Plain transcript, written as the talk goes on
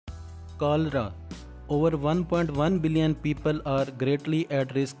Cholera. Over 1.1 billion people are greatly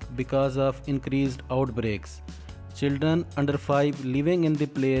at risk because of increased outbreaks. Children under 5 living in the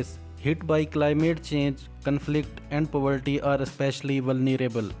place hit by climate change, conflict, and poverty are especially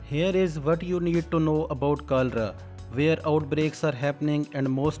vulnerable. Here is what you need to know about cholera, where outbreaks are happening, and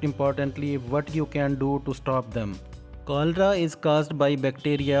most importantly, what you can do to stop them. Cholera is caused by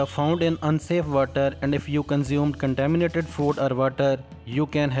bacteria found in unsafe water, and if you consumed contaminated food or water, you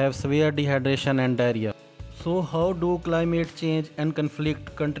can have severe dehydration and diarrhea. So, how do climate change and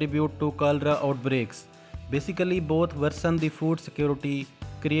conflict contribute to cholera outbreaks? Basically, both worsen the food security,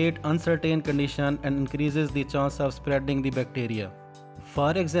 create uncertain condition, and increases the chance of spreading the bacteria.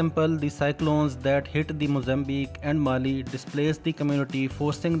 For example, the cyclones that hit the Mozambique and Mali displaced the community,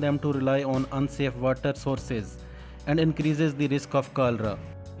 forcing them to rely on unsafe water sources and increases the risk of cholera.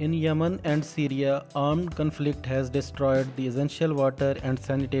 In Yemen and Syria, armed conflict has destroyed the essential water and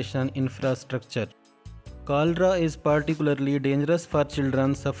sanitation infrastructure. Cholera is particularly dangerous for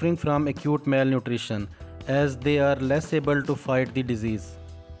children suffering from acute malnutrition, as they are less able to fight the disease.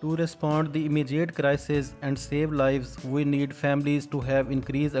 To respond the immediate crisis and save lives, we need families to have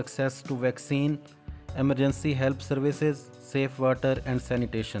increased access to vaccine, emergency help services, safe water and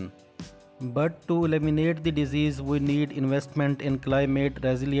sanitation. But to eliminate the disease, we need investment in climate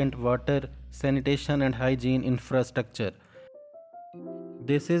resilient water, sanitation and hygiene infrastructure.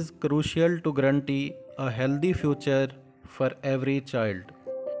 This is crucial to guarantee a healthy future for every child.